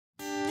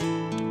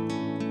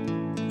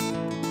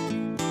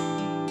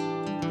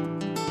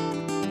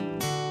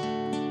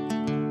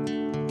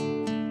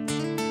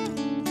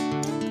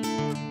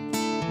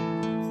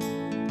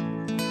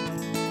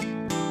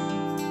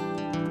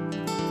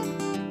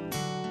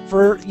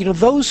For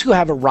those who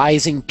have a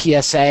rising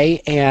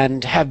PSA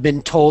and have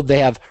been told they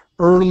have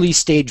early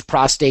stage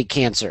prostate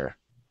cancer,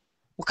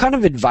 what kind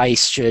of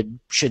advice should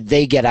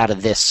they get out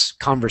of this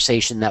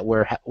conversation that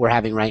we're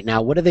having right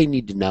now? What do they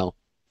need to know?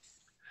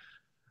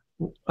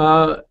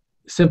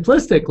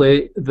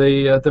 Simplistically,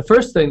 the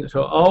first thing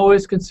to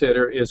always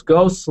consider is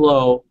go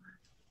slow,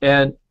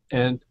 and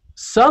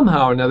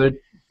somehow or another,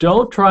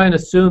 don't try and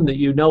assume that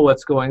you know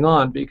what's going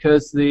on,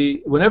 because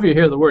whenever you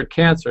hear the word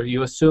cancer,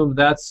 you assume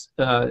that's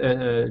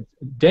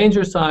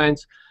danger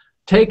signs.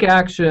 Take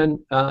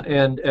action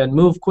and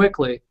move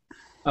quickly,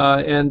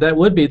 and that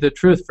would be the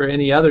truth for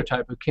any other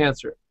type of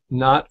cancer,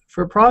 not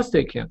for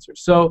prostate cancer.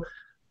 So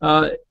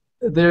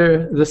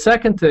the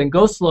second thing,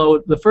 go slow.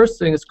 The first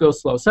thing is go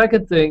slow.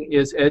 Second thing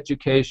is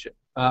education.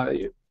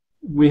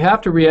 We have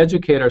to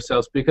re-educate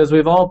ourselves, because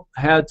we've all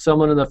had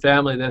someone in the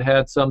family that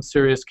had some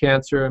serious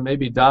cancer and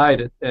maybe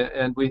died,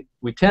 and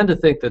we tend to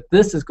think that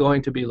this is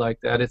going to be like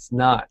that. It's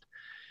not.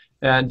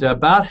 And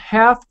about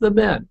half the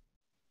men,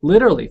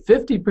 literally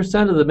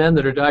 50% of the men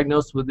that are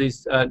diagnosed with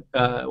these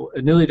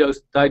newly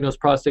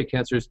diagnosed prostate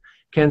cancers,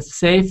 can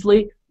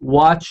safely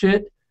watch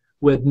it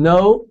with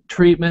no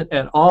treatment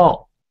at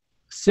all.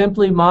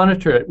 Simply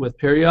monitor it with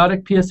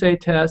periodic PSA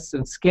tests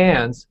and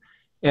scans,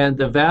 and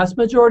the vast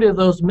majority of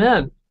those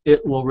men,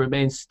 it will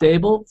remain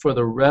stable for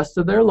the rest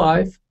of their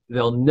life.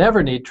 They'll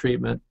never need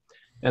treatment.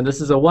 And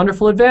this is a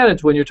wonderful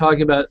advantage when you're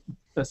talking about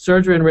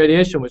surgery and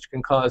radiation, which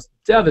can cause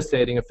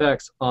devastating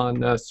effects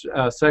on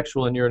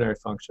sexual and urinary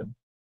function.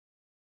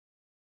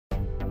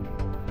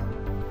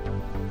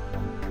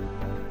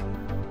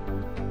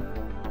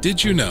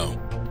 Did you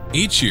know?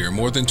 Each year,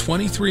 more than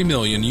 23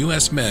 million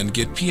U.S. men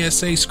get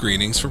PSA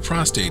screenings for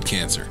prostate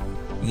cancer.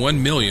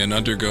 1 million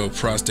undergo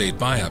prostate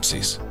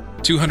biopsies.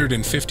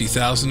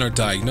 250,000 are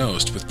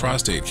diagnosed with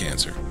prostate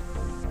cancer.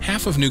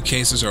 Half of new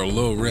cases are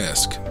low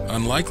risk,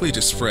 unlikely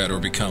to spread or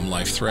become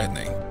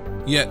life-threatening.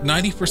 Yet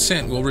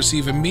 90% will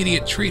receive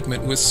immediate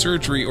treatment with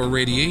surgery or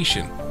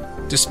radiation,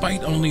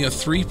 despite only a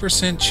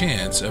 3%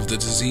 chance of the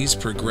disease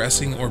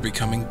progressing or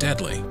becoming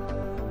deadly.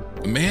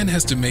 A man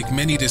has to make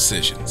many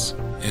decisions,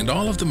 and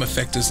all of them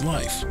affect his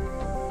life.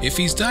 If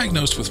he's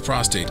diagnosed with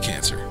prostate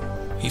cancer,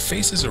 he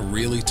faces a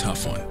really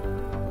tough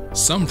one.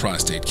 Some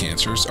prostate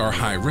cancers are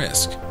high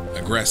risk,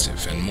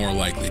 aggressive, and more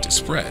likely to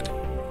spread.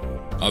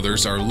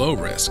 Others are low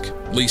risk,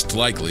 least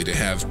likely to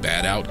have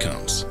bad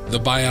outcomes. The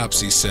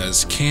biopsy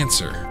says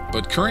cancer,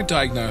 but current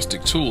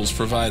diagnostic tools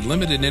provide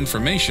limited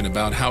information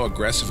about how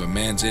aggressive a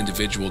man's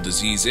individual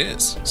disease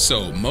is.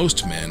 So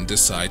most men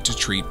decide to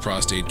treat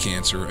prostate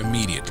cancer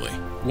immediately.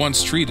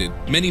 Once treated,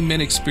 many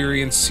men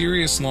experience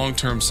serious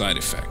long-term side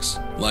effects,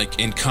 like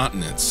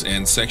incontinence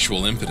and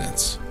sexual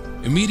impotence.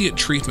 Immediate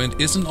treatment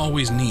isn't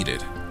always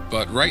needed.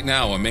 But right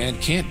now, a man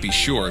can't be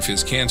sure if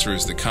his cancer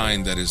is the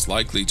kind that is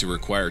likely to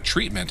require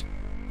treatment,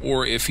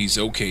 or if he's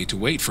okay to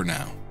wait for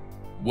now.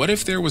 What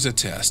if there was a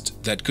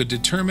test that could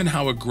determine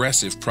how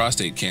aggressive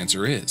prostate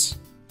cancer is?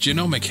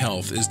 Genomic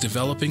Health is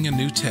developing a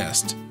new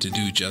test to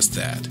do just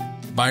that.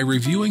 By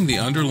reviewing the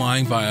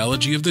underlying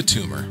biology of the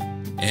tumor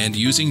and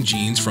using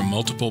genes from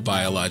multiple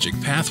biologic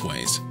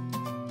pathways,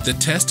 the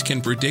test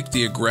can predict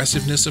the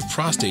aggressiveness of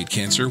prostate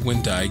cancer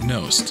when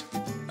diagnosed,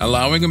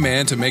 allowing a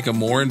man to make a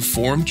more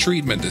informed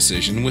treatment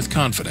decision with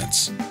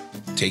confidence,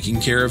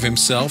 taking care of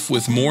himself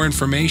with more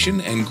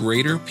information and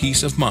greater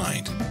peace of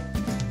mind.